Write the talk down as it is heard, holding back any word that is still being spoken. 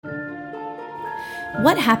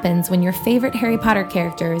What happens when your favorite Harry Potter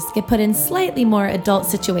characters get put in slightly more adult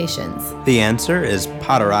situations? The answer is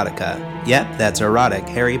Potterotica. Yep, that's erotic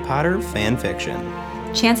Harry Potter fan fiction.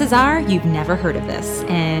 Chances are you've never heard of this,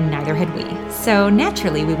 and neither had we. So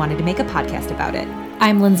naturally, we wanted to make a podcast about it.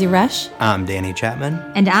 I'm Lindsay Rush. I'm Danny Chapman.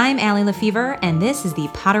 And I'm Allie Lefevre, and this is the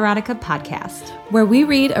Potterotica podcast, where we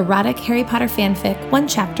read erotic Harry Potter fanfic, one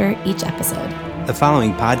chapter each episode. The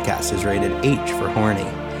following podcast is rated H for horny.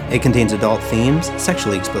 It contains adult themes,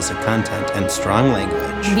 sexually explicit content, and strong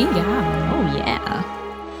language. Yeah. Oh, yeah.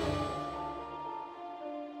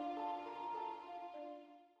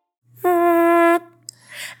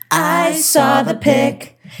 I saw the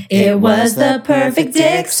pic. It was the perfect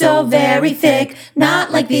dick, so very thick,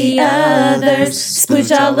 not like the others.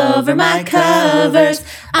 Splooged all over my covers.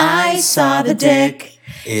 I saw the dick.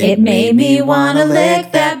 It made me wanna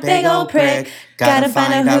lick that big old prick. Gotta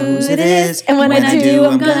find out whose it is, and when I do,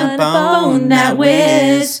 I'm gonna bone that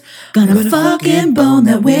whiz. Gonna fucking bone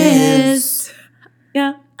that whiz.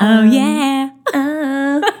 Yeah. Oh, yeah.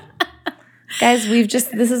 Guys,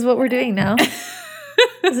 this is what we're doing now.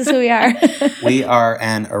 This is who we are. We are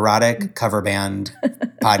an erotic cover band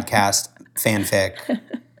podcast fanfic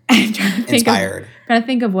inspired. Trying to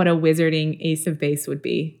think of what a wizarding ace of base would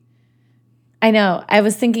be. I know. I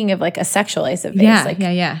was thinking of like a sexual ace of base. Yeah, like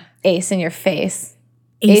yeah. Ace in your face.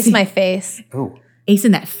 Ace my face. Ooh. Ace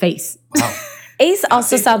in that face. Wow. Ace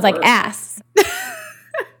also sounds like ass.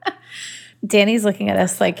 Danny's looking at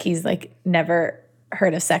us like he's like never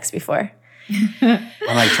heard of sex before. I'm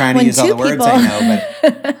like trying to use all the words I know,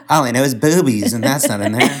 but all I know is boobies, and that's not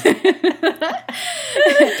in there.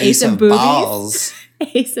 Ace of boobies. balls.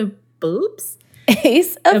 Ace of boobs?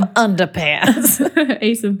 Ace of underpants.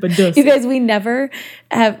 Ace of badus. You guys,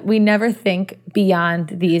 we never think beyond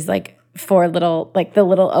these like four little, like the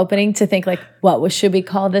little opening to think like, should we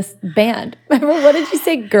call this band? Remember, what did you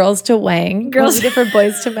say? Girls to Wang? Girls for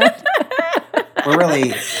boys to men? We're really,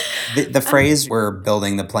 the phrase we're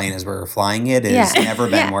building the plane as we're flying it has never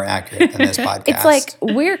been more accurate than this podcast. It's like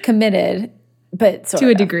we're committed, but sort to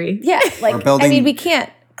of. a degree. Yeah. Like, we can't.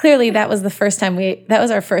 Clearly, that was the first time that was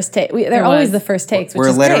our first take. They're always the first takes, which we're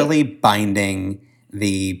is literally great. Binding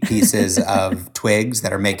the pieces of twigs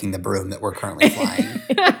that are making the broom that we're currently flying.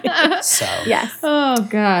 So. Yes. Oh,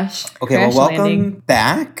 gosh. Okay, Crash well, welcome landing.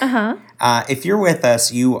 back. Uh-huh. If you're with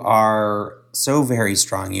us, you are so very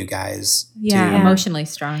strong, you guys. Yeah, emotionally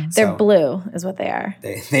strong. They're blue is what they are.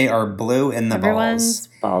 They are blue in the Everyone's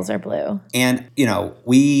balls are blue. And,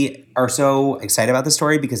 we are so excited about the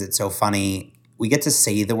story because it's so funny. We get to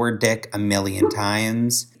say the word dick a million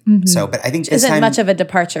times. Mm-hmm. So, but I think this isn't time, much of a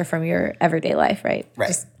departure from your everyday life, right? Right.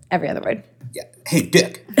 Just every other word. Yeah. Hey,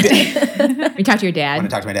 dick. You talk to your dad. I want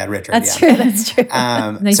to talk to my dad, Richard. That's true. That's true.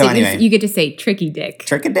 So anyway. You get to say tricky dick.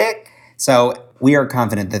 Tricky dick. So we are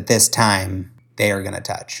confident that this time they are going to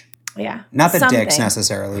touch. Yeah. Not the dicks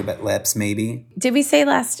necessarily, but lips maybe. Did we say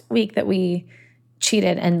last week that we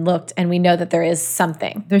cheated and looked and we know that there is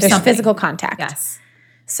something? There's something. Physical contact. Yes.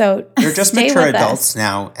 So they're just stay mature with adults us.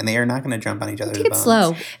 now, and they are not going to jump on each other's Take it bones.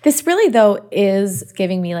 slow. This really, though, is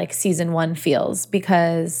giving me like season 1 feels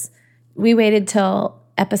because we waited till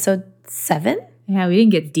episode 7. Yeah, we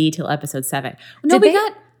didn't get D till episode 7. No, Did we they?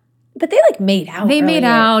 got. But they like made out. They made earlier.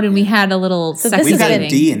 out, and we had a little. So sex this We've has got been a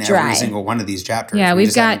D in dry. every single one of these chapters. Yeah, we we've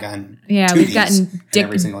just got. haven't gotten Yeah, two we've Ds gotten in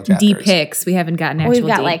every single D chapters. pics. We haven't gotten actual. We've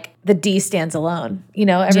got D. like the D stands alone.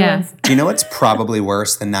 Everyone's Do you know what's probably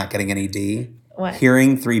worse than not getting any D? What?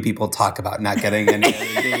 Hearing 3 people talk about not getting any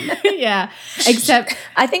D. Yeah, except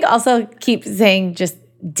I think also keep saying just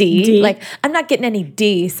D. D. Like, I'm not getting any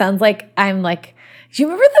D. Sounds like I'm like, do you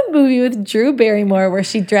remember the movie with Drew Barrymore where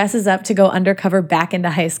she dresses up to go undercover back into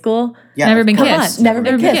high school? Yeah, Never been of course. kissed. Never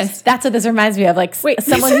been been kissed. kissed. That's what this reminds me of. Like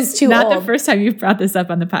someone who's too not old. the first time you've brought this up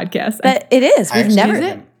on the podcast. But it is. I We've actually never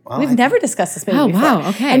didn't. Well, we've I never discussed this movie Oh, before. wow.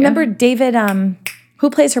 Okay. I remember David, who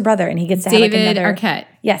plays her brother, and he gets to have like David another Arquette.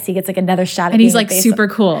 Yes, he gets like another shot at And he's being like based super on-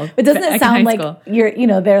 cool. But doesn't back it in sound high like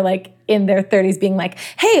school. they're like in their 30s being like,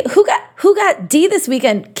 hey, who got D this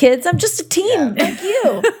weekend, kids? I'm just a teen like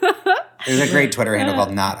you. There's a great Twitter handle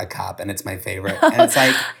called Not a Cop, and it's my favorite. And it's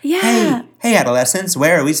like, Yeah. hey, adolescents,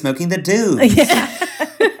 where are we smoking the dudes? Yeah.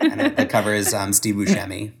 And the cover is Steve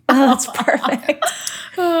Buscemi, Oh, that's perfect.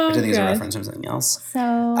 which I think is a reference from something else.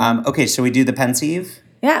 So Okay, so we do the pensieve?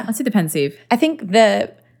 yeah. Let's see the pensieve. I think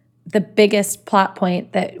the biggest plot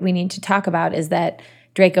point that we need to talk about is that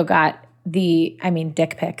Draco got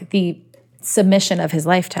dick pic, the submission of his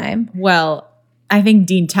lifetime. Well, I think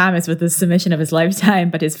Dean Thomas with the submission of his lifetime,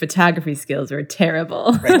 but his photography skills were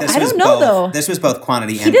terrible. Right, this I was don't know, both, though. This was both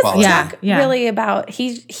quantity He and doesn't quality. talk Yeah. really about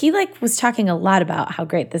he like was talking a lot about how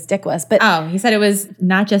great this dick was, but Oh, he said it was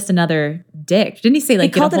not just another dick. Didn't he say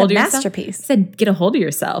like he called get a it hold a of yourself? masterpiece. He said get a hold of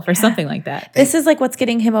yourself or something like that. This is like what's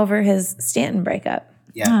getting him over his Stanton breakup.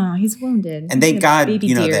 Yeah. Oh, he's wounded. And thank He's a God, baby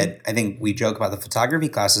you know, deer. that I think we joke about the photography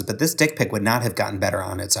classes, but this dick pic would not have gotten better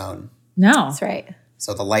on its own. No. That's right.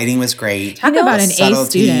 So the lighting was great. Talk about an A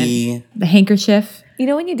subtlety. student. The handkerchief. You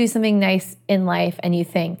know when you do something nice in life and you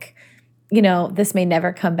think, you know, this may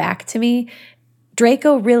never come back to me?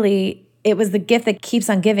 Draco really, it was the gift that keeps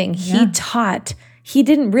on giving. He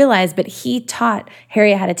didn't realize, but he taught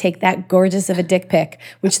Harry how to take that gorgeous of a dick pic,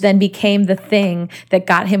 which then became the thing that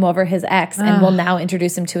got him over his ex and will now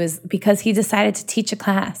introduce him to his, because he decided to teach a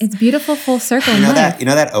class. It's beautiful full circle. You know in life.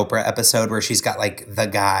 that Oprah episode where she's got like the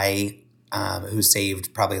guy who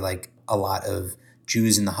saved probably like a lot of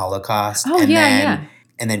Jews in the Holocaust. Oh, and yeah, then, yeah.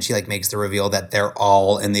 And then she like makes the reveal that they're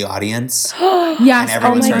all in the audience. Yes. And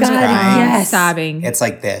everyone my starts God, crying. yes. Sobbing. It's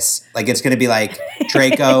like this. Like it's going to be like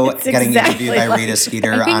Draco getting exactly interviewed by like Rita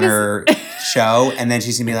Skeeter on her show. And then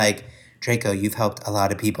she's going to be like, Draco, you've helped a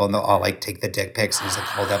lot of people. And they'll all like take the dick pics and just like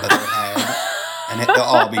hold up at their head. And they'll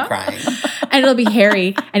all be crying. And it'll be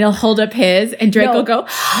Harry, and he'll hold up his, and Drake will go,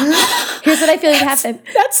 Here's what I feel like happened.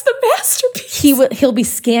 that's the masterpiece. He'll be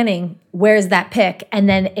scanning, where's that pic? And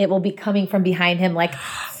then it will be coming from behind him, like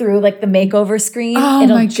through like the makeover screen. Oh,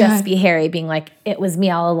 It'll my just God. be Harry being like, it was me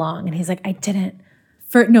all along. And he's like, I didn't.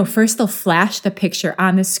 First they'll flash the picture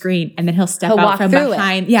on the screen, and then he'll step He'll out walk from through it.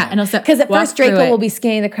 behind. Yeah, and he'll step Because at walk first through Draco it. will be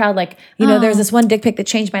scanning the crowd like, you know, there's this one dick pic that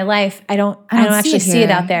changed my life. I don't actually see it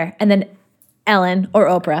here. out there. And then Ellen or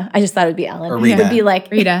Oprah, I just thought it would be Ellen, Or Rita. would be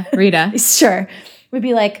like, Rita. sure, would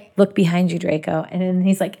be like, look behind you, Draco. And then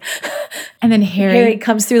he's like, And then Harry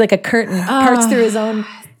comes through like a curtain, parts through his own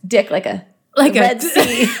dick like a Red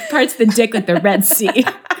Sea. parts the dick like the Red Sea.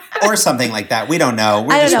 Or something like that. We don't know.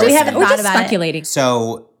 We're I don't just know. We listening. haven't We're thought just about it. speculating.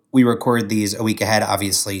 So we record these a week ahead,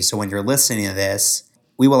 obviously. So when you're listening to this,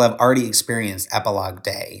 we will have already experienced Epilogue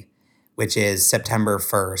Day, which is September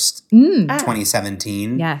 1st,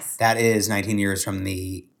 2017. Yes. That is 19 years from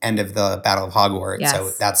the end of the Battle of Hogwarts. So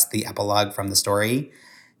Yes. that's the epilogue from the story.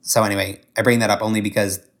 So anyway, I bring that up only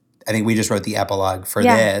because I think we just wrote the epilogue for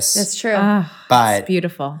this. That's true. But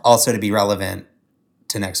Beautiful. also to be relevant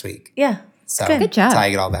to next week. Yeah. So Good job. tie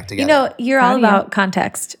it all back together. You know, you're Proud all of you. about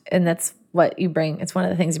context, and that's what you bring. It's one of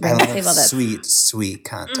the things you bring I to the love table. That's sweet, sweet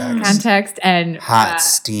context. Context and Hot,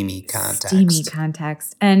 steamy context. steamy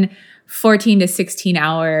context. And 14 to 16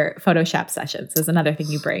 hour Photoshop sessions is another thing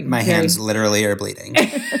you bring. My Very- hands literally are bleeding.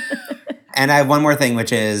 And I have one more thing,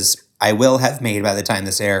 which is I will have made by the time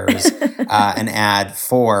this airs an ad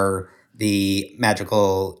for the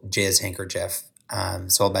magical jizz handkerchief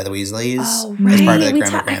sold by the Weasleys Oh, as part of right. the We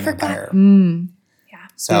Grandma I Graham forgot. Empire.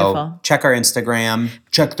 So Beautiful. check our Instagram.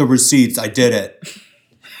 Check the receipts. I did it.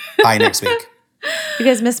 Bye next week. You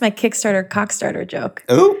guys missed my Kickstarter cockstarter joke.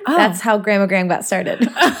 Ooh, That's how Grandma Graham got started.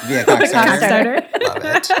 via Kickstarter. Kickstarter. Love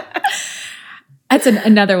it. That's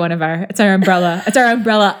another one of our, it's our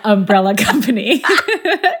umbrella company.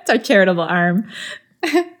 It's our charitable arm.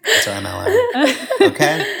 That's our MLM.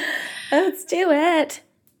 Okay. Let's do it.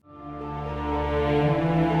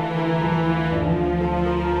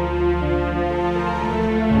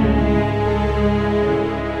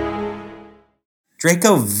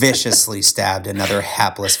 Draco viciously stabbed another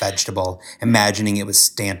hapless vegetable, imagining it was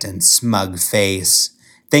Stanton's smug face.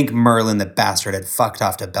 Think Merlin the bastard had fucked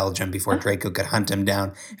off to Belgium before Draco could hunt him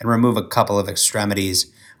down and remove a couple of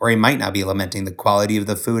extremities, or he might not be lamenting the quality of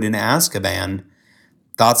the food in Azkaban.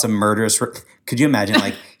 Thoughts of murderous... Could you imagine,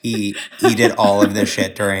 like, he did all of this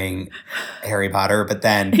shit during Harry Potter, but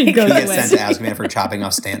then he goes gets away. sent to Azkaban for chopping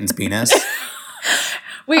off Stanton's penis?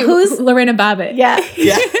 Wait, Who's- Lorena Bobbitt? Yeah.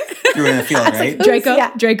 Yeah. Threw it in the field, right? Draco,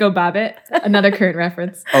 Yeah. Draco Bobbitt, another current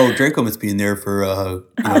reference. Oh, Draco must be in there for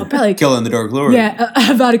probably- killing the Dark Lord. Yeah,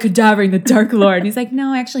 Avada Kedavra in the Dark Lord. And he's like,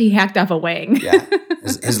 no, actually, he hacked off a wing. Yeah,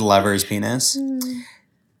 his lover's penis.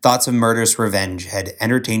 Thoughts of murderous revenge had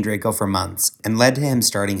entertained Draco for months and led to him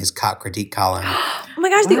starting his cock critique column. Oh my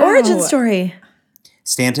gosh, the origin story.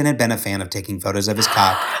 Stanton had been a fan of taking photos of his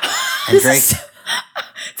cock, and Drake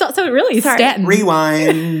So really, it's Sorry. Stanton.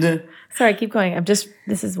 rewind. Sorry, keep going. This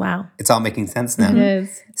is wow. It's all making sense now. It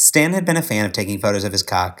is. Stan had been a fan of taking photos of his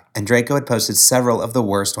cock, and Draco had posted several of the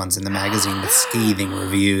worst ones in the magazine with scathing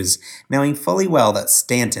reviews, knowing fully well that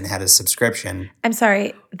Stanton had a subscription. I'm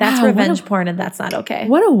sorry. That's Wow, what revenge a- porn, and that's not okay.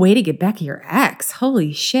 What a way to get back at your ex.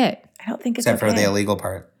 Holy shit. I don't think it's Except okay. for the illegal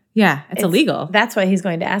part. Yeah, it's illegal. That's why he's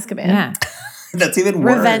going to Azkaban. Yeah. That's even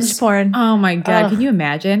worse. Revenge porn. Oh my God. Ugh. Can you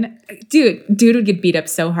imagine? Dude would get beat up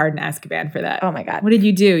so hard in Azkaban for that. Oh my God. What did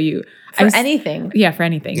you do? For anything. Yeah, for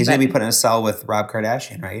anything. He's but- going to be put in a cell with Rob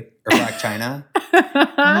Kardashian, right? Or Black China.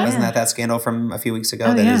 Wasn't that scandal from a few weeks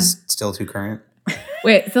ago that is still too current?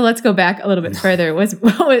 Wait, so let's go back a little bit further. Was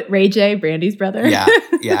Ray J Brandy's brother? Yeah.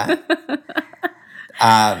 Yeah,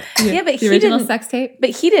 but The original sex tape? But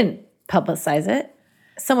he didn't publicize it.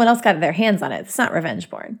 Someone else got their hands on it. It's not revenge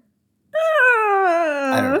porn.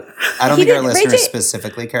 I don't think our listeners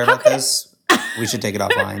specifically care about this. We should take it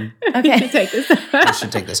offline. Okay. Take this. We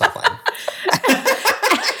should take this offline.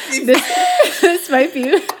 This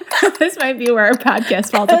might be where our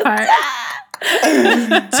podcast falls apart.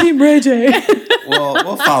 Team Ray J.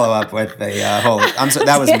 We'll follow up with the whole.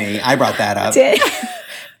 That was me. I brought that up.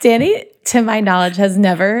 Danny, to my knowledge, has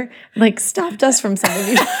never stopped us from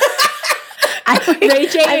sending you. Ray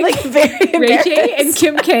J and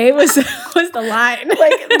Kim K was the line.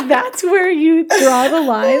 That's where you draw the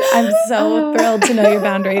line. I'm so thrilled to know your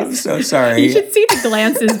boundaries. I'm so sorry. You should see the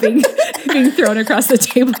glances being thrown across the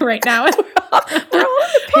table right now. We're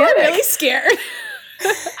all really scared.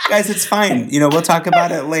 Guys, it's fine. We'll talk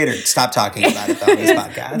about it later. Stop talking about it though on this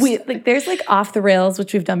podcast. There's off the rails,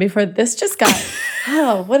 which we've done before. This just got,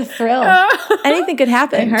 what a thrill. Anything could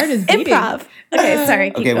happen. My heart is beating. Improv. Okay,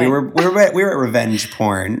 sorry. Okay, we were at revenge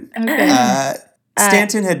porn. Okay.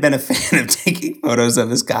 Stanton had been a fan of taking photos of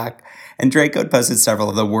his cock, and Draco had posted several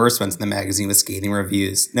of the worst ones in the magazine with scathing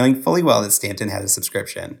reviews, knowing fully well that Stanton had a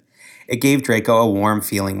subscription. It gave Draco a warm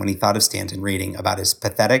feeling when he thought of Stanton reading about his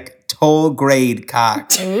pathetic toll-grade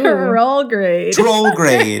cock. Roll grade. Troll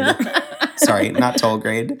grade. Sorry, not toll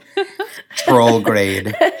grade. Troll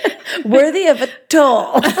grade. Worthy of a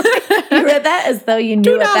toll. You read that as though you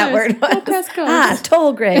knew what that word was.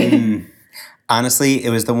 Toll grade. Honestly, it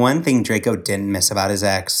was the one thing Draco didn't miss about his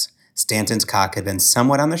ex. Stanton's cock had been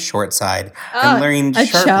somewhat on the short side and leaned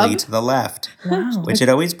sharply to the left, which had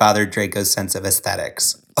always bothered Draco's sense of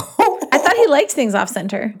aesthetics. I thought he liked things off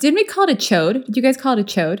center. Didn't we call it a chode? Did you guys call it a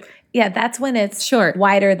chode? Yeah, that's when it's short,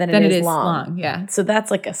 wider than it is long. Yeah. So that's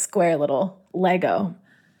like a square little Lego.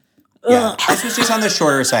 Yeah, this was just on the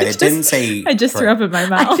shorter side. It didn't say. I just threw up in my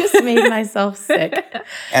mouth. I just made myself sick.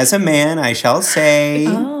 As a man, I shall say,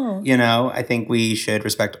 I think we should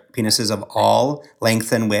respect penises of all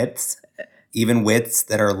lengths and widths, even widths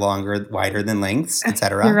that are wider than lengths,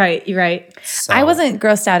 etc. You're right. So. I wasn't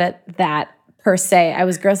grossed out at that per se. I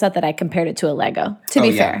was grossed out that I compared it to a Lego, to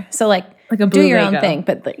be fair. So like a blue do your Lego. Own thing,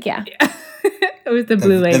 but yeah. It was the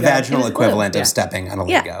blue Lego. The vaginal equivalent of stepping on a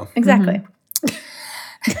Lego. Yeah, exactly.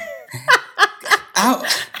 Ow.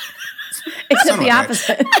 Except the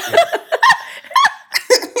opposite.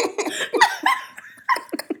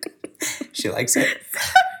 She likes it.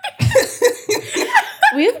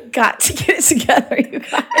 We've got to get it together, you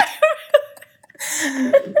guys.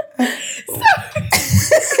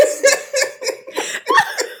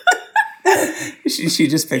 She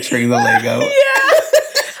just picturing the Lego. Yeah.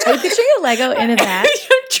 Are you picturing a Lego in a vag?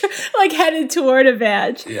 Like headed toward a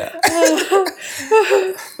vag. Yeah.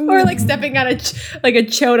 Or like stepping on a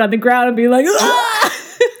chode on the ground and be like,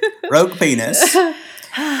 Rogue penis.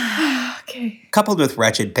 Okay. Coupled with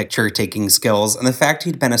wretched picture-taking skills and the fact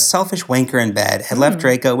he'd been a selfish wanker in bed had left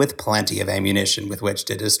Draco with plenty of ammunition with which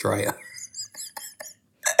to destroy him.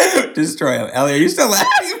 Destroy him. Ellie, are you still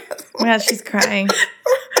laughing? Oh my God, she's crying.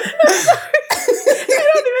 I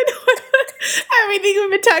don't even know what everything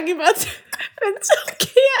we've been talking about. It's so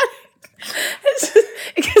chaotic. It's just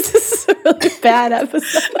because this is a really bad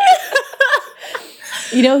episode.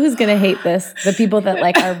 You know who's gonna hate this? The people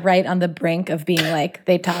that are right on the brink of being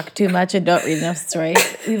they talk too much and don't read enough stories.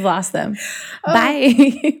 We've lost them.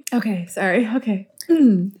 Bye. Okay, sorry. Okay.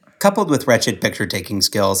 Coupled with wretched picture-taking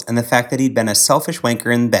skills and the fact that he'd been a selfish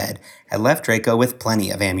wanker in bed had left Draco with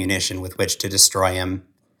plenty of ammunition with which to destroy him.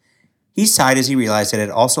 He sighed as he realized it had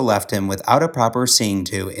also left him without a proper seeing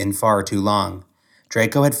to in far too long.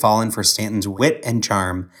 Draco had fallen for Stanton's wit and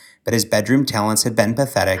charm, but his bedroom talents had been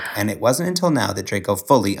pathetic, and it wasn't until now that Draco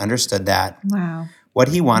fully understood that. Wow. What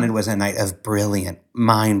he wanted was a night of brilliant,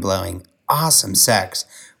 mind-blowing, awesome sex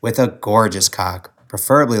with a gorgeous cock,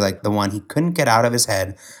 preferably like the one he couldn't get out of his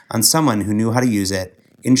head, on someone who knew how to use it.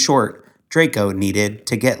 In short, Draco needed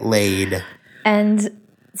to get laid. And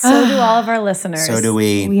so do all of our listeners. So do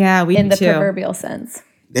we. Yeah, we in the too. proverbial sense.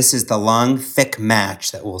 This is the long, thick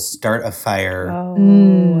match that will start a fire.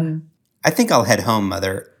 Oh. I think I'll head home,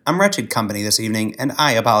 Mother. I'm wretched company this evening, and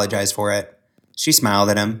I apologize for it. She smiled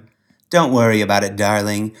at him. Don't worry about it,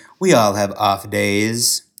 darling. We all have off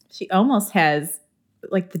days. She almost has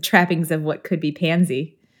the trappings of what could be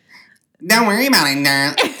pansy. Don't worry about it,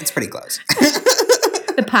 darling. It's pretty close.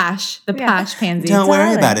 The posh pansy. Don't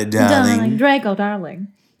worry about it, darling. Draco, darling.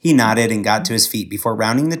 He nodded and got to his feet before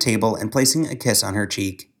rounding the table and placing a kiss on her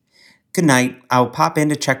cheek. Good night. I'll pop in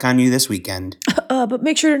to check on you this weekend. But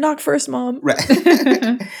make sure to knock first, Mom.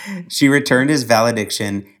 She returned his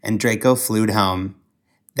valediction, and Draco flewed home.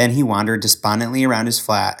 Then he wandered despondently around his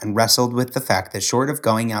flat and wrestled with the fact that short of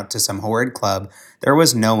going out to some horrid club, there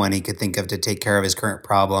was no one he could think of to take care of his current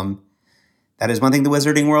problem. That is one thing the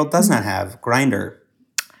wizarding world does not have. Grindr.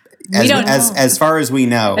 As far as we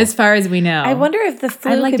know. As far as we know. I wonder if the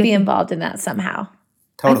Floo could be involved in that somehow.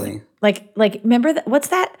 Totally. Like remember that? What's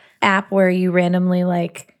that app where you randomly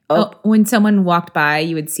when someone walked by,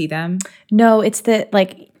 you would see them? No, it's the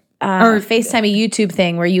or FaceTime a YouTube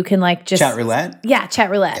thing where you can just chat roulette? Yeah,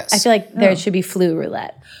 chat roulette. Yes. I feel like there should be Floo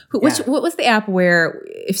roulette. What was the app where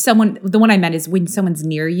if someone, the one I meant is when someone's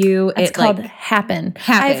near you, it's called Happen.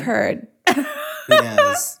 I've heard.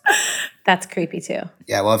 Yes. That's creepy too.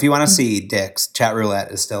 Yeah, well, if you want to see dicks, chat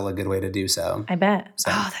roulette is still a good way to do so. I bet.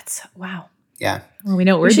 So. Oh, that's wow. Yeah. Well, we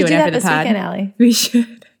know what we're doing after the pod. Weekend, Allie. We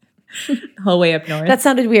should. The whole way up north. That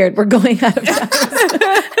sounded weird. We're going out of town.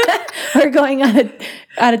 We're going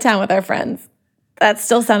out of town with our friends. That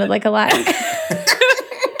still sounded like a lie.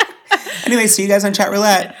 Anyway, see you guys on chat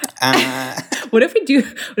roulette. What if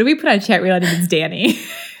we put on chat roulette and it's Danny?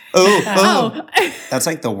 Oh. That's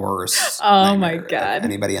the worst. Oh my God.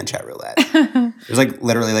 Anybody on chat roulette. There's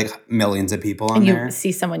literally millions of people on there. You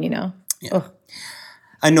see someone you know. Yeah. Ugh.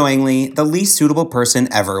 Annoyingly, the least suitable person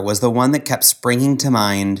ever was the one that kept springing to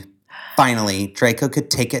mind. Finally, Draco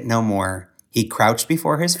could take it no more. He crouched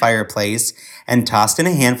before his fireplace and tossed in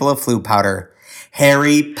a handful of Floo powder.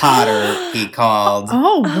 Harry Potter, he called.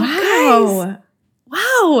 Oh, wow.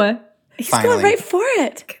 Wow. He's going right for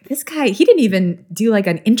it. This guy, he didn't even do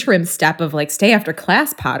an interim step of stay after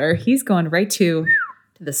class Potter. He's going right to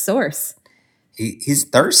the source. He's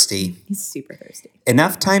thirsty. He's super thirsty.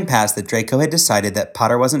 Enough time passed that Draco had decided that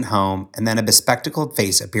Potter wasn't home, and then a bespectacled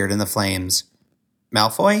face appeared in the flames.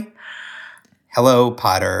 Malfoy? Hello,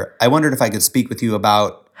 Potter. I wondered if I could speak with you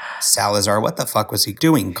about Salazar. What the fuck was he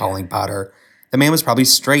doing calling Potter? The man was probably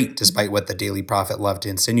straight, despite what the Daily Prophet loved to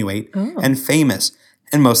insinuate, and famous,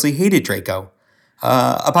 and mostly hated Draco.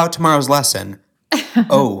 About tomorrow's lesson.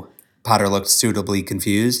 Oh, Potter looked suitably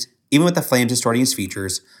confused, even with the flames distorting his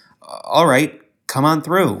features. All right, come on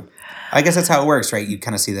through. I guess that's how it works, right? You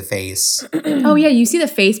kind of see the face. Oh, yeah, you see the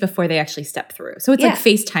face before they actually step through. So it's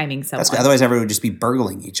FaceTiming someone. Otherwise, everyone would just be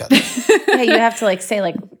burgling each other. Yeah, you have to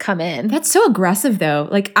say come in. That's so aggressive, though.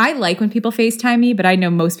 I like when people FaceTime me, but I know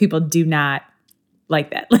most people do not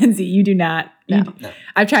like that. Lindsay, you do not. No.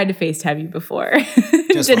 I've tried to FaceTime you before.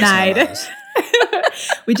 Just denied.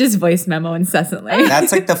 We just voice memo incessantly.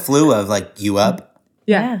 That's the Floo of you up?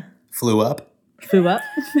 Yeah. Flew up? Flew up?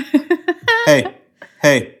 Hey,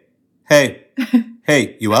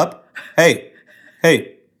 you up? Hey.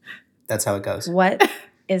 That's how it goes. What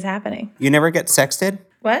is happening? You never get sexted?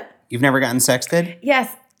 What? You've never gotten sexted?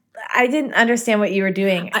 Yes. I didn't understand what you were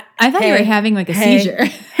doing. I thought you were having a seizure.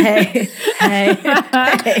 Hey,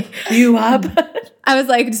 you up? I was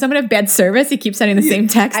like, does someone have bad service? You keep sending the same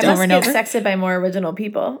text over and over. I must get sexted by more original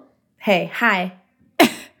people. Hey, hi.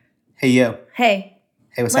 Hey, you. Hey.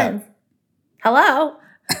 Hey, what's Lynn. up? Hello?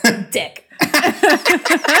 Dick.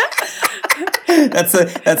 That's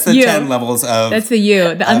the you. 10 levels of That's the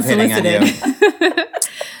unsolicited.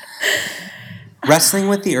 Wrestling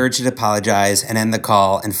with the urge to apologize and end the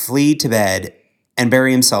call and flee to bed and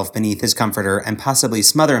bury himself beneath his comforter and possibly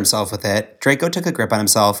smother himself with it, Draco took a grip on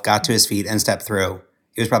himself, got to his feet, and stepped through.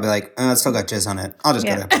 He was probably like, it's still got jizz on it. I'll just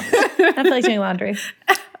go to bed. I feel like doing laundry.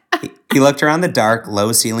 He looked around the dark,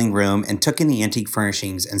 low-ceiling room and took in the antique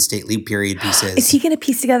furnishings and stately period pieces. Is he going to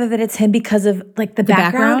piece together that it's him because of the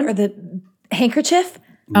background or the handkerchief?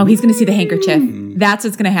 Oh, he's going to see the handkerchief. That's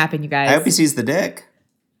what's going to happen, you guys. I hope he sees the dick.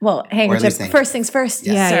 Well, handkerchief, first things first,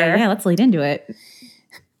 yes. sir. Yeah, let's lead into it.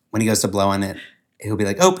 When he goes to blow on it, he'll be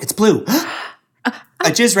like, oh, it's blue. A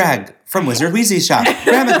jizz rag from Wizard Weasley's shop.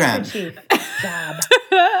 Gramagram. Chief job.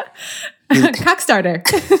 Cockstarter.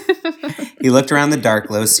 He looked around the dark,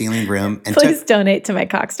 low-ceiling room and Please donate to my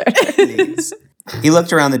Cockstarter. Please. He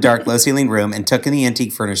looked around the dark, low-ceiling room and took in the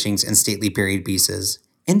antique furnishings and stately period pieces.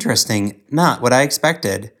 Interesting. Not what I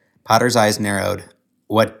expected. Potter's eyes narrowed.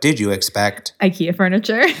 What did you expect? IKEA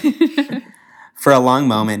furniture. For a long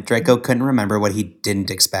moment, Draco couldn't remember what he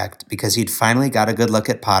didn't expect because he'd finally got a good look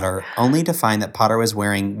at Potter, only to find that Potter was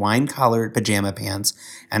wearing wine-collared pajama pants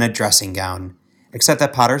and a dressing gown. except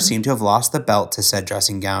that Potter seemed to have lost the belt to said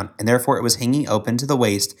dressing gown, and therefore it was hanging open to the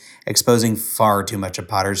waist, exposing far too much of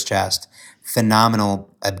Potter's chest,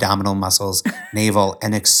 phenomenal abdominal muscles, navel,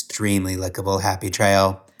 and extremely lickable happy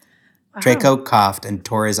trail. Wow. Draco coughed and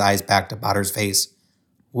tore his eyes back to Potter's face.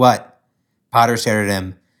 What? Potter stared at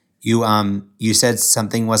him. You said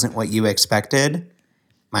something wasn't what you expected?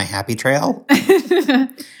 My happy trail?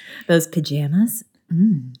 Those pajamas?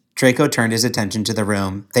 Draco turned his attention to the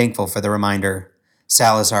room, thankful for the reminder.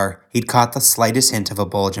 Salazar, he'd caught the slightest hint of a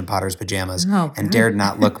bulge in Potter's pajamas and dared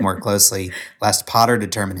not look more closely, lest Potter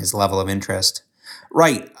determine his level of interest.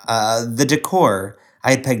 Right, the decor.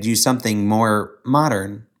 I had pegged you something more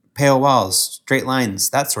modern. Pale walls, straight lines,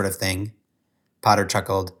 that sort of thing. Potter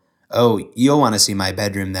chuckled. Oh, you'll want to see my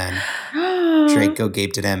bedroom then. Draco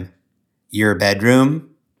gaped at him. Your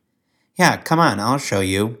bedroom? Yeah, come on, I'll show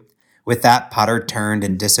you. With that, Potter turned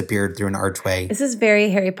and disappeared through an archway. This is very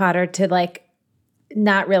Harry Potter to, like,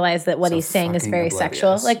 not realize that what he's saying is very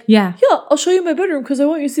sexual. Like, yeah, I'll show you my bedroom because I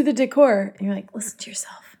want you to see the decor. And you're like, listen to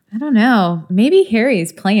yourself. I don't know. Maybe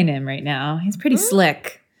Harry's playing him right now. He's pretty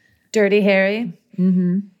slick. Dirty Harry.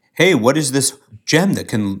 Mm-hmm. Hey, what is this gem that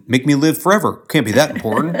can make me live forever? Can't be that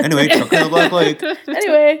important. Anyway, chuck in the Black Lake.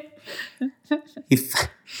 Anyway.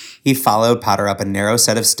 He followed Potter up a narrow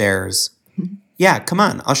set of stairs. Yeah, come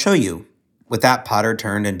on, I'll show you. With that, Potter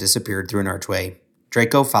turned and disappeared through an archway.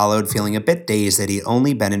 Draco followed, feeling a bit dazed that he'd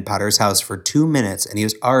only been in Potter's house for 2 minutes and he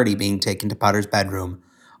was already being taken to Potter's bedroom,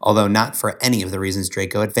 although not for any of the reasons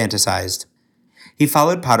Draco had fantasized. He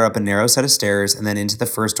followed Potter up a narrow set of stairs and then into the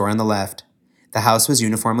first door on the left. The house was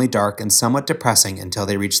uniformly dark and somewhat depressing until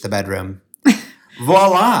they reached the bedroom.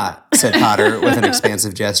 Voila, said Potter with an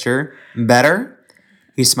expansive gesture. Better?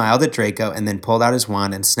 He smiled at Draco and then pulled out his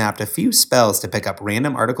wand and snapped a few spells to pick up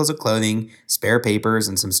random articles of clothing, spare papers,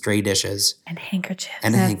 and some stray dishes. And handkerchiefs.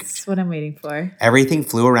 That's what I'm waiting for. Everything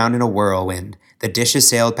flew around in a whirlwind. The dishes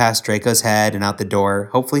sailed past Draco's head and out the door,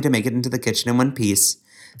 hopefully to make it into the kitchen in one piece.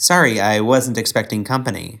 Sorry, I wasn't expecting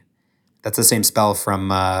company. That's the same spell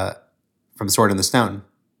from Sword in the Stone,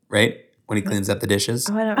 right? When he cleans up the dishes.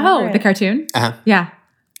 Oh, I don't remember the cartoon? Uh-huh. Yeah.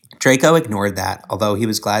 Draco ignored that, although he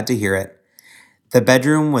was glad to hear it. The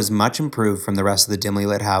bedroom was much improved from the rest of the dimly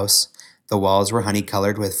lit house. The walls were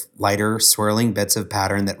honey-colored with lighter, swirling bits of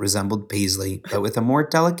pattern that resembled paisley, but with a more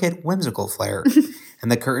delicate, whimsical flair.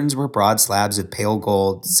 And the curtains were broad slabs of pale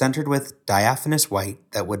gold, centered with diaphanous white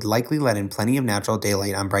that would likely let in plenty of natural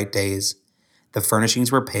daylight on bright days. The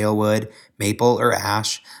furnishings were pale wood, maple, or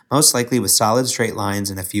ash, most likely with solid straight lines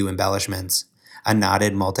and a few embellishments. A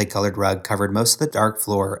knotted, multicolored rug covered most of the dark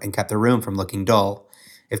floor and kept the room from looking dull.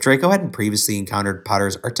 If Draco hadn't previously encountered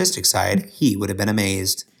Potter's artistic side, he would have been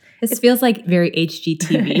amazed. This feels like very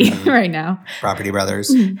HGTV right now. Property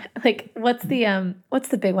Brothers. Like, what's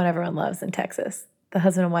the big one everyone loves in Texas? The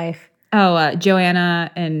husband and wife. Oh, Joanna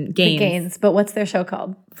and Gaines. The Gaines. But what's their show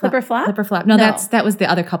called? Flip or Flop? Flip or Flop. No, that was the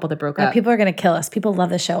other couple that broke up. People are going to kill us. People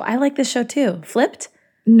love this show. I like this show too. Flipped?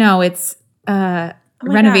 No, it's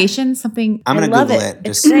Renovation, God. Something. I'm going to Google it.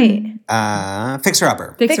 It's great. Fixer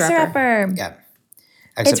Upper. Fixer Upper. Yeah.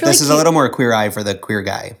 Except really this is a little more queer eye for the queer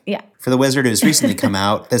guy. Yeah. For the wizard who's recently come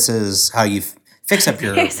out, this is how you fix up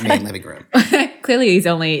your main living room. Clearly he's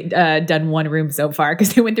only done one room so far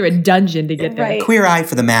because they went through a dungeon to get there. Right. Queer eye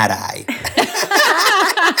for the mad eye.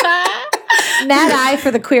 Mad eye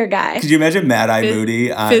for the queer guy. Could you imagine Mad Eye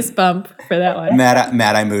Moody on fist bump for that one?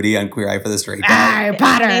 Mad Eye Moody on Queer Eye for the straight guy.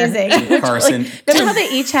 Potter. Amazing. Carson. Remember how they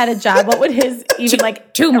each had a job? What would his even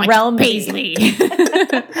too much realm paisley?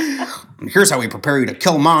 Here's how we prepare you to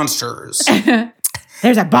kill monsters.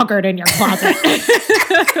 There's a bucket in your closet.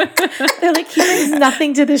 They're like, he brings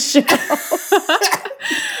nothing to this show.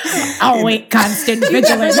 I'll wait, constant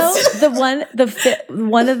vigilance.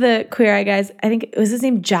 One of the Queer Eye guys, I think it was his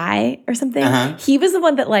name Jai or something. Uh-huh. He was the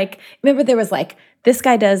one that remember there was this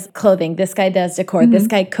guy does clothing, this guy does decor, this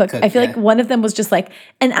guy cooks. I feel like one of them was just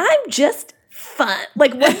and I'm just fun.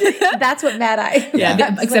 That's what Mad Eye.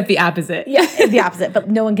 Yeah, except the opposite. Yeah, the opposite. But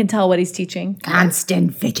no one can tell what he's teaching.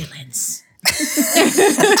 Constant vigilance.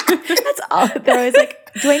 That's all. They're always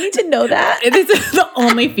do I need to know that? It's the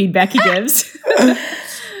only feedback he gives.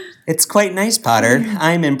 It's quite nice, Potter.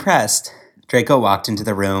 I'm impressed. Draco walked into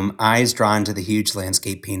the room, eyes drawn to the huge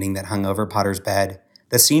landscape painting that hung over Potter's bed.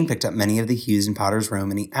 The scene picked up many of the hues in Potter's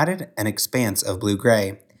room, and he added an expanse of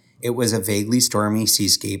blue-gray. It was a vaguely stormy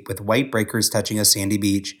seascape with white breakers touching a sandy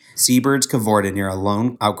beach. Seabirds cavorted near a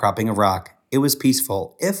lone outcropping of rock. It was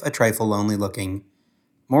peaceful, if a trifle lonely looking.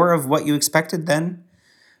 More of what you expected, then?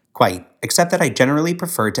 Quite, except that I generally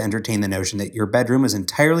prefer to entertain the notion that your bedroom was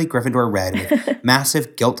entirely Gryffindor red with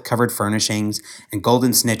massive gilt-covered furnishings and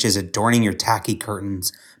golden snitches adorning your tacky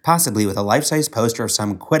curtains, possibly with a life-size poster of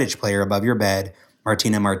some Quidditch player above your bed.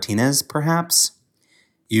 Martina Martinez, perhaps?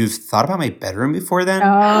 You've thought about my bedroom before then?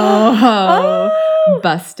 Oh,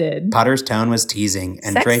 busted. Potter's tone was teasing,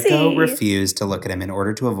 and Sexy. Draco refused to look at him in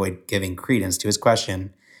order to avoid giving credence to his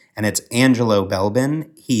question. And it's Angelo Belbin.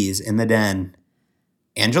 He's in the den.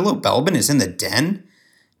 Angelo Belbin is in the den?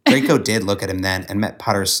 Draco did look at him then and met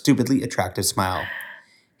Potter's stupidly attractive smile.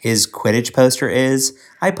 His Quidditch poster is,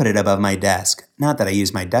 I put it above my desk. Not that I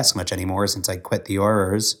use my desk much anymore since I quit the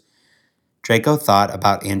Aurors. Draco thought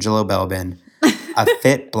about Angelo Belbin, a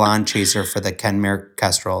fit blonde chaser for the Kenmare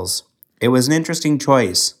Kestrels. It was an interesting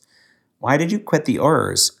choice. Why did you quit the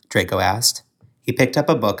Aurors? Draco asked. He picked up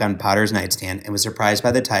a book on Potter's nightstand and was surprised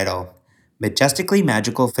by the title, Majestically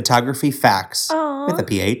Magical Photography Facts, with a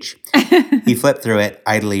PH. He flipped through it,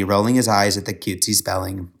 idly rolling his eyes at the cutesy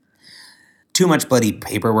spelling. Too much bloody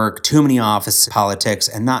paperwork, too many office politics,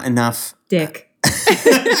 and not enough... Dick.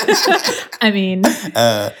 I mean...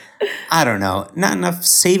 I don't know, not enough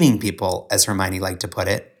saving people, as Hermione liked to put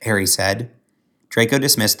it, Harry said. Draco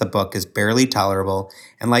dismissed the book as barely tolerable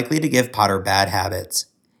and likely to give Potter bad habits.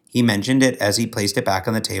 He mentioned it as he placed it back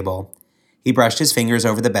on the table. He brushed his fingers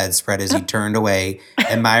over the bedspread as he turned away,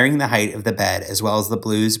 admiring the height of the bed as well as the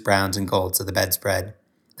blues, browns, and golds of the bedspread.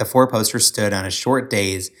 The 4 posters stood on a short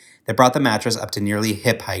dais that brought the mattress up to nearly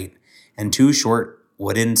hip height, and 2 short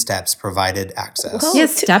wooden steps provided access. Well, He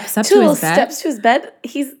has steps up two to little his bed. steps to his bed.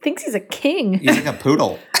 He thinks he's a king. He's like a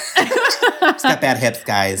poodle. He's got bad hips,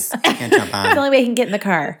 guys. Can't jump The on. only way he can get in the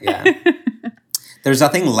car. Yeah. There's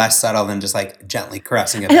nothing less subtle than just like gently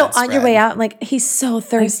caressing a I know, bedspread. on your way out, like, he's so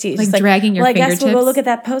thirsty. Like Just dragging your I guess we'll go fingertips? look at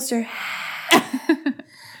that poster.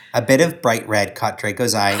 A bit of bright red caught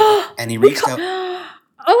Draco's eye, and he reached out.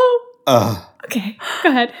 Oh, okay. Go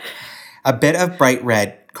ahead. A bit of bright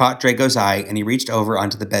red caught Draco's eye, and he reached over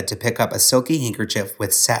onto the bed to pick up a silky handkerchief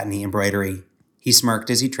with satiny embroidery. He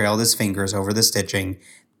smirked as he trailed his fingers over the stitching.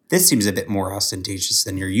 This seems a bit more ostentatious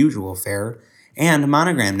than your usual fare, and a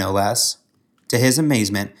monogram no less. To his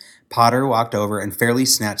amazement, Potter walked over and fairly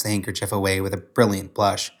snatched the handkerchief away with a brilliant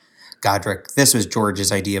blush. Godric, this was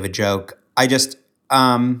George's idea of a joke.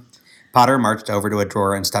 Potter marched over to a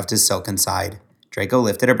drawer and stuffed his silk inside. Draco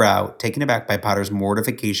lifted a brow, taken aback by Potter's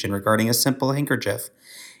mortification regarding a simple handkerchief.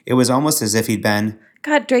 It was almost as if he'd been...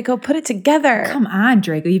 God, Draco, put it together. Come on,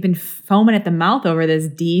 Draco. You've been foaming at the mouth over this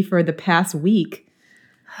D for the past week.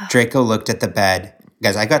 Draco looked at the bed.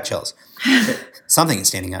 Guys, I got chills. Something is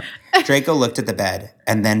standing up. Draco looked at the bed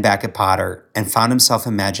and then back at Potter and found himself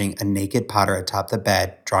imagining a naked Potter atop the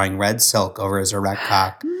bed, drawing red silk over his erect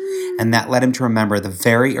cock. And that led him to remember the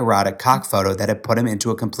very erotic cock photo that had put him into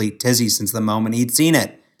a complete tizzy since the moment he'd seen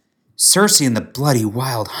it. Circe and the bloody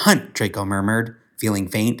wild hunt, Draco murmured, feeling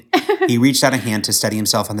faint. He reached out a hand to steady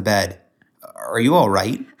himself on the bed. Are you all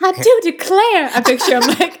right? I do declare. I picture him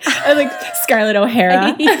like Scarlett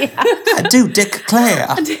O'Hara. I do declare.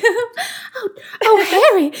 Oh,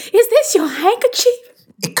 Harry, is this your handkerchief?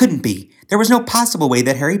 It couldn't be. There was no possible way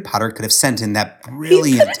that Harry Potter could have sent in that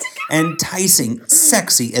brilliant, enticing,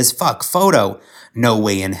 sexy as fuck photo. No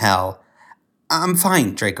way in hell. I'm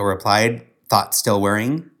fine, Draco replied, thought still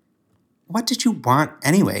worrying. What did you want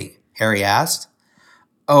anyway? Harry asked.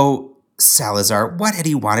 Oh, Salazar, what had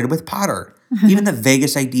he wanted with Potter? Even the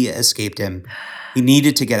vaguest idea escaped him. He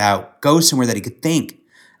needed to get out, go somewhere that he could think.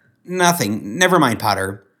 Nothing. Never mind,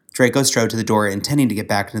 Potter. Draco strode to the door, intending to get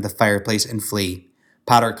back into the fireplace and flee.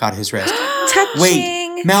 Potter caught his wrist. Touching.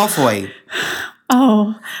 Wait, Malfoy!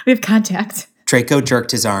 Oh, we have contact. Draco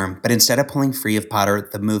jerked his arm, but instead of pulling free of Potter,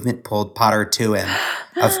 the movement pulled Potter to him.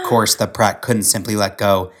 Of course, the prat couldn't simply let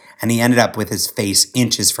go, and he ended up with his face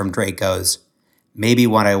inches from Draco's. Maybe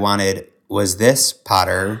what I wanted was this,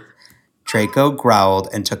 Potter. Draco growled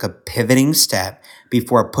and took a pivoting step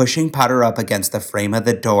before pushing Potter up against the frame of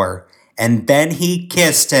the door, and then he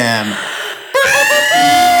kissed him.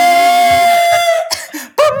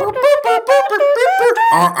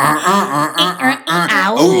 Oh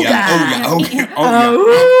yeah, oh yeah,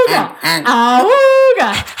 oh yeah, oh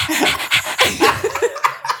yeah.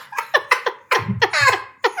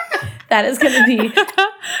 That is going to be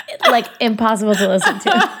like impossible to listen to.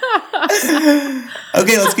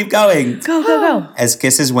 Okay, let's keep going. Go. As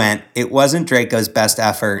kisses went, it wasn't Draco's best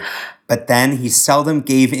effort, but then he seldom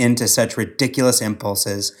gave in to such ridiculous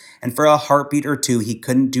impulses, and for a heartbeat or two he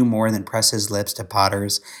couldn't do more than press his lips to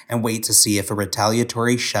Potter's and wait to see if a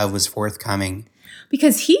retaliatory shove was forthcoming.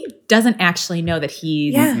 Because he doesn't actually know that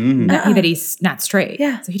he's that he's not straight.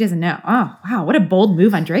 Yeah. So he doesn't know. Oh, wow. What a bold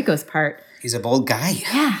move on Draco's part. He's a bold guy.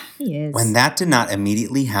 Yeah, he is. When that did not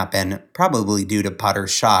immediately happen, probably due to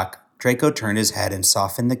Potter's shock, Draco turned his head and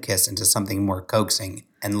softened the kiss into something more coaxing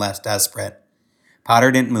and less desperate.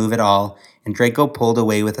 Potter didn't move at all, and Draco pulled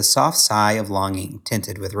away with a soft sigh of longing,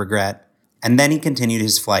 tinted with regret. And then he continued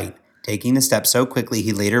his flight, taking the steps so quickly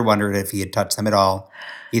he later wondered if he had touched them at all.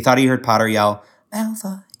 He thought he heard Potter yell,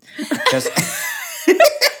 Malfoy.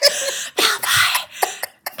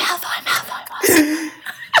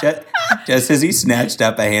 Just as he snatched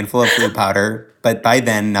up a handful of Floo powder, but by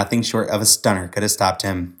then nothing short of a stunner could have stopped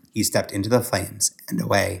him. He stepped into the flames and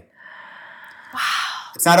away. Wow.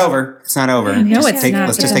 It's not over. It's not over. No, it's not.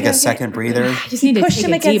 Let's just take a second breather. I just need to Pushed take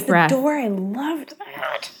him a against deep breath. the door. I loved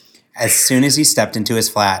that. As soon as he stepped into his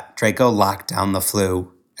flat, Draco locked down the Floo.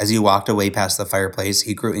 As he walked away past the fireplace,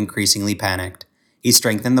 he grew increasingly panicked. He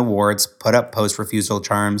strengthened the wards, put up post-refusal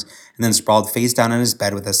charms, and then sprawled face down on his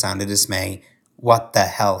bed with a sound of dismay. What the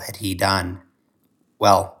hell had he done?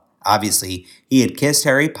 Well, obviously, he had kissed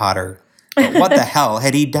Harry Potter, but what the hell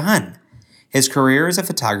had he done? His career as a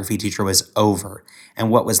photography teacher was over, and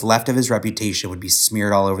what was left of his reputation would be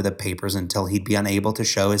smeared all over the papers until he'd be unable to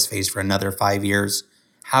show his face for another 5 years.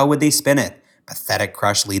 How would they spin it? Pathetic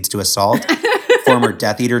crush leads to assault? Former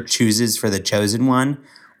Death Eater chooses for the chosen one?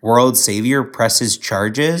 World Savior presses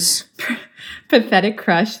charges? Pathetic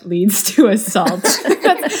crush leads to assault.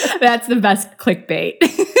 That's the best clickbait.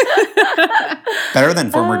 Better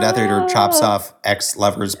than former Death Eater chops off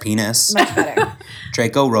ex-lover's penis. Much better.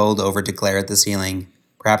 Draco rolled over to glare at the ceiling.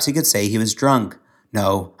 Perhaps he could say he was drunk.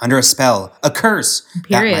 No, under a spell. A curse.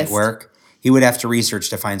 That might work. He would have to research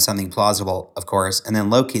to find something plausible, of course, and then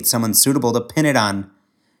locate someone suitable to pin it on.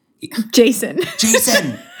 Jason.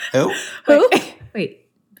 Jason! Who? Wait,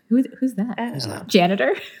 who's that? I don't know.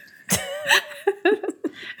 Janitor?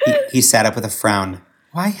 He sat up with a frown.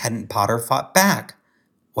 Why hadn't Potter fought back?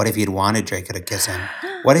 What if he had wanted Draco to kiss him?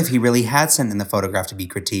 What if he really had sent in the photograph to be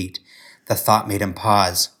critiqued? The thought made him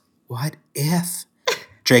pause. What if?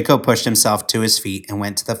 Draco pushed himself to his feet and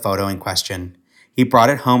went to the photo in question. He brought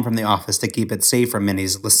it home from the office to keep it safe from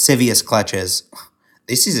Mindy's lascivious clutches.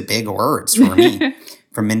 This is big words for me.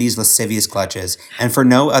 From Mindy's lascivious clutches. And for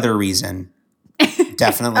no other reason.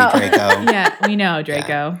 Definitely Draco. Yeah, we know,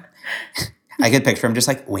 Draco. Yeah. I could picture him just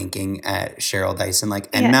like winking at Cheryl Dyson,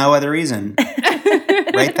 no other reason.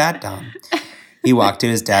 Write that down. He walked to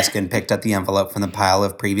his desk and picked up the envelope from the pile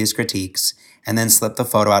of previous critiques and then slipped the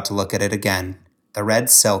photo out to look at it again. The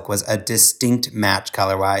red silk was a distinct match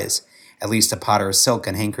color-wise, at least to Potter's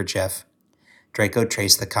silken handkerchief. Draco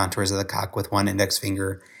traced the contours of the cock with one index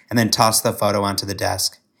finger and then tossed the photo onto the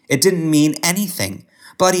desk. It didn't mean anything.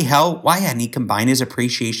 Bloody hell, why hadn't he combined his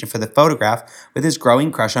appreciation for the photograph with his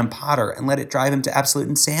growing crush on Potter and let it drive him to absolute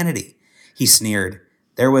insanity? He sneered.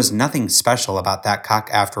 There was nothing special about that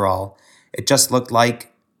cock after all. It just looked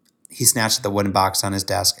like... He snatched at the wooden box on his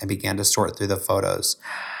desk and began to sort through the photos.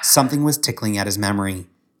 Something was tickling at his memory.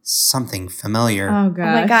 Something familiar. Oh, gosh.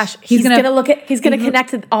 Oh my gosh. He's gonna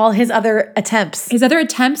connect with all his other attempts. His other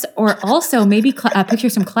attempts, or also maybe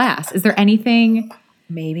pictures from class. Is there anything...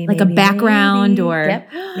 Maybe a background or...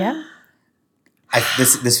 Yep.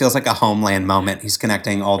 This feels like a Homeland moment. He's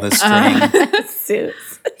connecting all this string.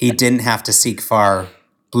 Suits. He didn't have to seek far.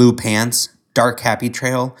 Blue pants, dark happy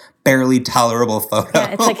trail, barely tolerable photo.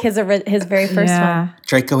 Yeah, it's like his very first one.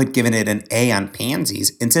 Draco had given it an A on Pansy's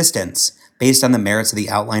insistence, based on the merits of the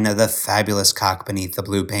outline of the fabulous cock beneath the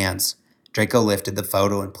blue pants. Draco lifted the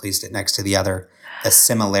photo and placed it next to the other. The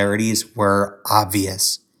similarities were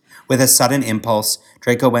obvious. With a sudden impulse,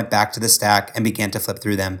 Draco went back to the stack and began to flip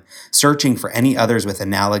through them, searching for any others with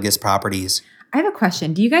analogous properties. I have a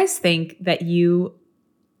question. Do you guys think that you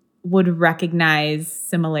would recognize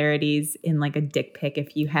similarities in like a dick pic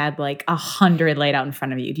if you had like 100 laid out in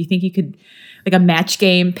front of you? Do you think you could, like a match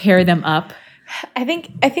game, pair them up? I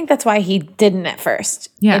think that's why he didn't at first,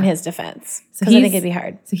 in his defense. Because I think it'd be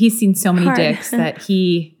hard. So he's seen so many dicks that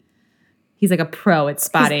he's like a pro at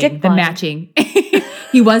spotting the matching.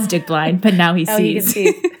 He was dick blind, but now he sees.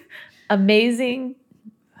 He can see. Amazing.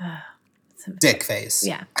 Dick face.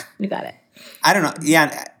 Yeah, you got it. I don't know.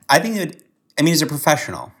 Yeah, I think he's a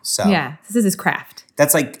professional. So yeah, this is his craft.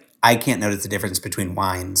 That's like, I can't notice the difference between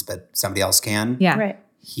wines, but somebody else can. Yeah. Right.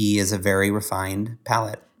 He is a very refined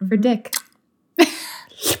palate. For dick.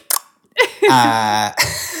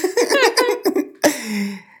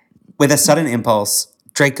 With a sudden impulse,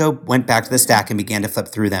 Draco went back to the stack and began to flip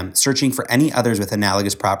through them, searching for any others with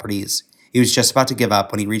analogous properties. He was just about to give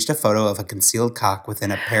up when he reached a photo of a concealed cock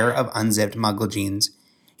within a pair of unzipped muggle jeans.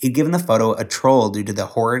 He'd given the photo a troll due to the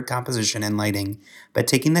horrid composition and lighting, but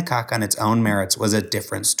taking the cock on its own merits was a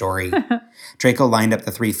different story. Draco lined up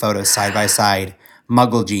the 3 photos side by side,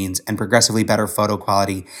 muggle jeans and progressively better photo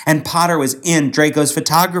quality, and Potter was in Draco's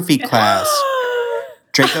photography class.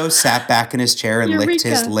 Draco sat back in his chair and licked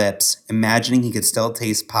his lips, imagining he could still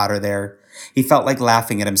taste Potter there. He felt like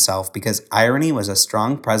laughing at himself because irony was a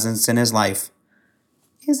strong presence in his life.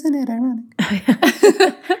 Isn't it ironic?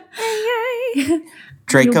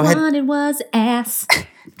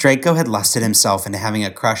 Draco had lusted himself into having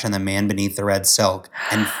a crush on the man beneath the red silk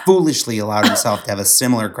and foolishly allowed himself to have a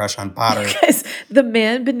similar crush on Potter. Guys, the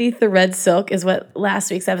man beneath the red silk is what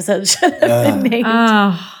last week's episode should have been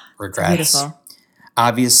named. Regrets. Beautiful.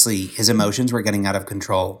 Obviously, his emotions were getting out of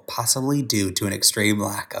control, possibly due to an extreme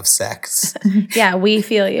lack of sex. Yeah, we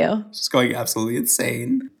feel you. Just going absolutely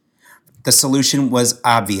insane. The solution was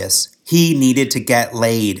obvious. He needed to get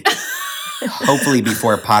laid. Hopefully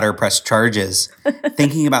before Potter pressed charges.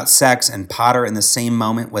 Thinking about sex and Potter in the same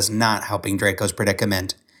moment was not helping Draco's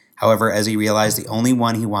predicament. However, as he realized the only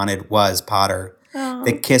one he wanted was Potter.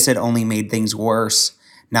 The kiss had only made things worse.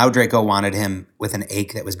 Now Draco wanted him with an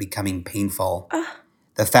ache that was becoming painful.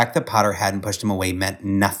 The fact that Potter hadn't pushed him away meant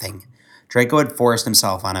nothing. Draco had forced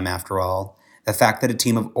himself on him after all. The fact that a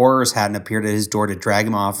team of Aurors hadn't appeared at his door to drag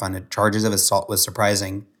him off on charges of assault was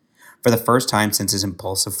surprising. For the first time since his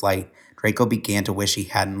impulsive flight, Draco began to wish he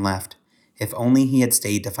hadn't left. If only he had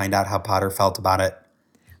stayed to find out how Potter felt about it.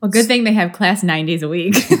 Well, good thing they have class 9 days a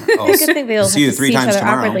week. Oh, Good thing they'll have see you to 3 see each times other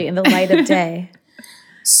tomorrow. awkwardly in the light of day.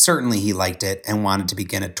 Certainly he liked it and wanted to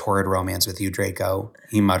begin a torrid romance with you, Draco,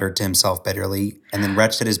 he muttered to himself bitterly, and then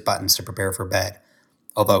retched at his buttons to prepare for bed,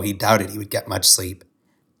 although he doubted he would get much sleep.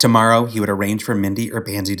 Tomorrow, he would arrange for Mindy or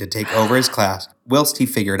Pansy to take over his class, whilst he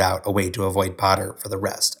figured out a way to avoid Potter for the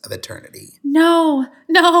rest of eternity. No.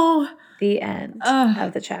 The end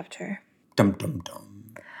of the chapter. Dum dum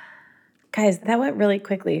dum. Guys, that went really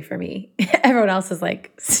quickly for me. Everyone else is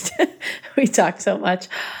like, we talked so much.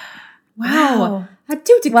 Wow. I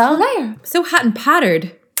do declare. So hot and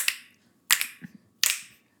pottered.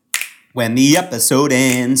 When the episode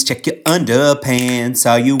ends, check your underpants.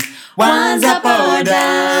 Are you one's up or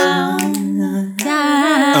down?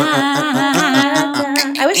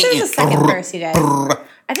 I wish there was a second verse, you guys.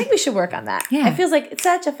 I think we should work on that. Yeah. It feels like it's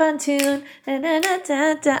such a fun tune.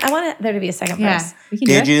 I want there to be a second verse. We can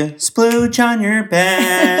Did do it. you splooge on your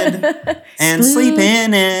bed and sleep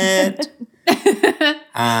in it?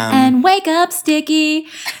 And wake up sticky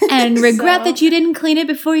and regret that you didn't clean it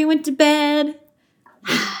before you went to bed.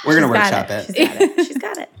 We're going to Got workshop it. She's got it. She's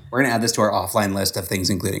got it. We're going to add this to our offline list of things,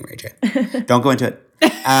 including Ray J. Don't go into it.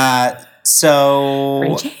 So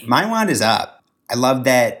Ray J. my wand is up. I love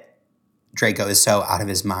that Draco is so out of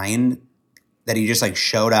his mind that he just like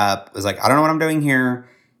showed up, was like, I don't know what I'm doing here.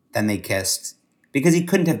 Then they kissed because he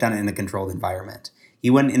couldn't have done it in a controlled environment. He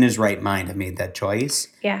wouldn't in his right mind have made that choice.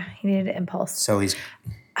 Yeah, he needed an impulse. So he's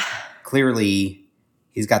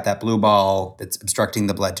got that blue ball that's obstructing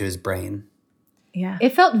the blood to his brain. Yeah.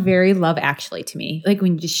 It felt very Love Actually to me. Like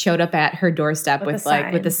when you just showed up at her doorstep with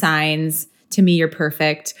the signs, to me, you're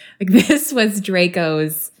perfect. Like this was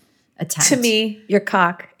Draco's attempt. To me, your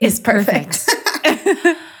cock is perfect.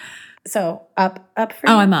 So up for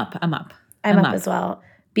you? Oh, I'm up. I'm up as well.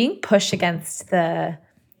 Being pushed against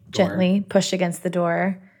gently pushed against the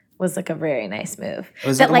door was like a very nice move. It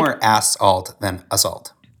was more assault than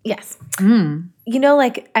assault. Yes. You know,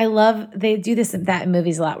 like I love they do this in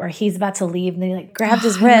movies a lot where he's about to leave and then he like grabbed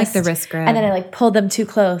his wrist. like the wrist grab. And then I like pulled them too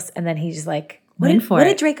close and then he just like what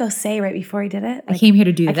did Draco say right before he did it? Like, I came here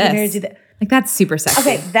to do I this. came here to do that. Like that's super sexy.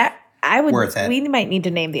 Okay, that I would Worth it. we might need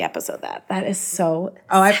to name the episode that. That is so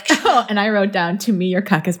and I wrote down, to me, your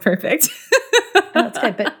cock is perfect. Oh, that's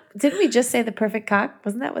good. But didn't we just say the perfect cock?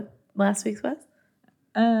 Wasn't that what last week's was?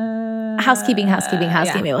 Housekeeping. Yeah.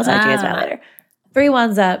 We'll talk to you guys about it later. 3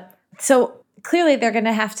 wands up. So clearly they're going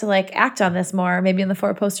to have to like act on this more. Maybe in the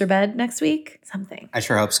 4-poster bed next week. Something. I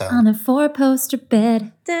sure hope so. On a 4-poster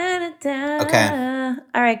bed. Okay.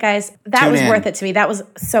 All right, guys. That Tune was in. worth it to me. That was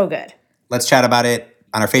so good. Let's chat about it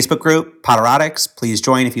on our Facebook group, Potterotics. Please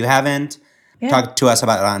join if you haven't. Yeah. Talk to us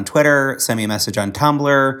about it on Twitter. Send me a message on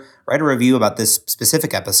Tumblr. Write a review about this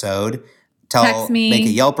specific episode. Text me. Make a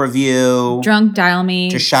Yelp review. Drunk, dial me.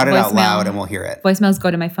 Just shout it out Voicemail. loud and we'll hear it. Voicemails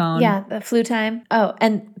go to my phone. Yeah, the flu time. Oh,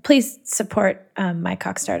 and please support my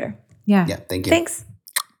cock starter. Yeah. Yeah, thank you. Thanks.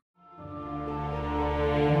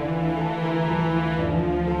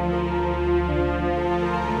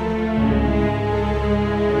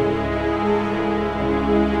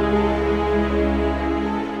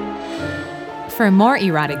 For more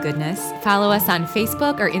erotic goodness, follow us on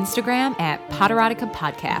Facebook or Instagram at Poderotica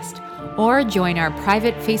Podcast, or join our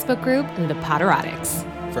private Facebook group, The Poderotics.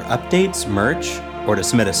 For updates, merch, or to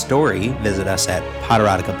submit a story, visit us at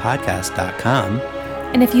poderoticapodcast.com.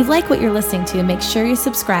 And if you like what you're listening to, make sure you're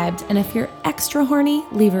subscribed. And if you're extra horny,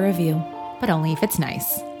 leave a review. But only if it's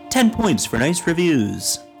nice. 10 points for nice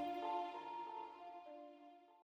reviews.